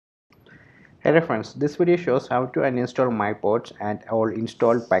Hello friends, this video shows how to uninstall MacPorts and all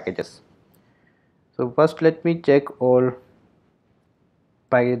installed packages. So first let me check all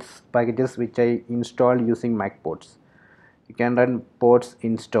packages which I installed using MacPorts. You can run ports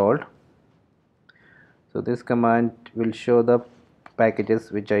installed. So this command will show the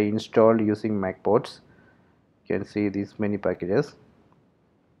packages which I installed using MacPorts. You can see these many packages.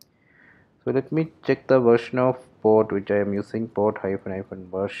 So let me check the version of port which I am using, port hyphen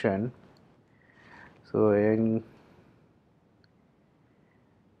version. So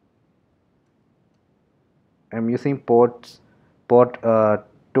I'm using port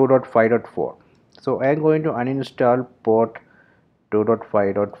 2.5.4. So I am going to uninstall port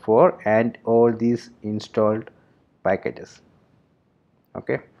 2.5.4 and all these installed packages.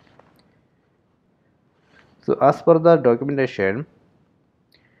 Okay. So as per the documentation,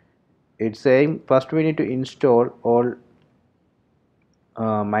 it's saying first we need to install all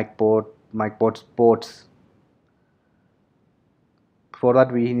MacPorts ports. For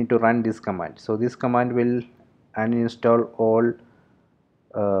that we need to run this command. So this command will uninstall all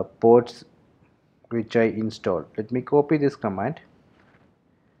ports which I installed. Let me copy this command.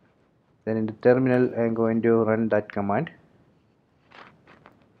 Then in the terminal I am going to run that command.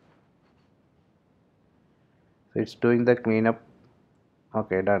 So it's doing the cleanup.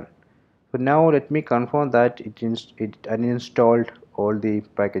 Okay, done. So now let me confirm that it uninstalled all the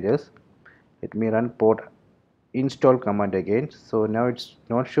packages. Let me run port install command again. So now it's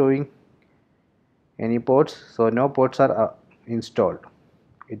not showing any ports, so no ports are installed.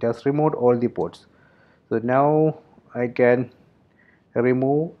 It has removed all the ports. So now I can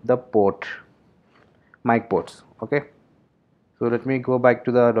remove the port mic ports. Okay, so let me go back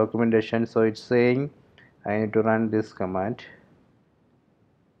to the documentation. So it's saying I need to run this command.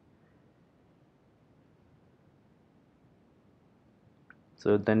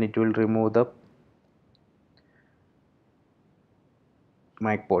 So then it will remove the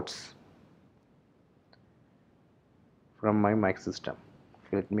mic ports from my mic system.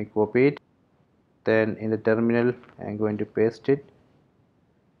 Let me copy it. Then in the terminal I'm going to paste it.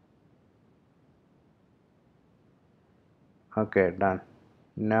 Okay, done.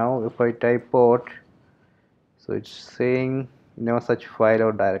 Now if I type port, so it's saying no such file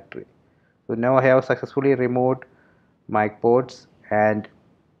or directory. So now I have successfully removed my ports and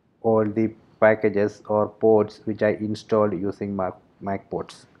all the packages or ports which I installed using my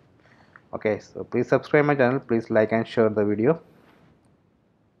MacPorts. Okay, so please subscribe my channel, please like and share the video.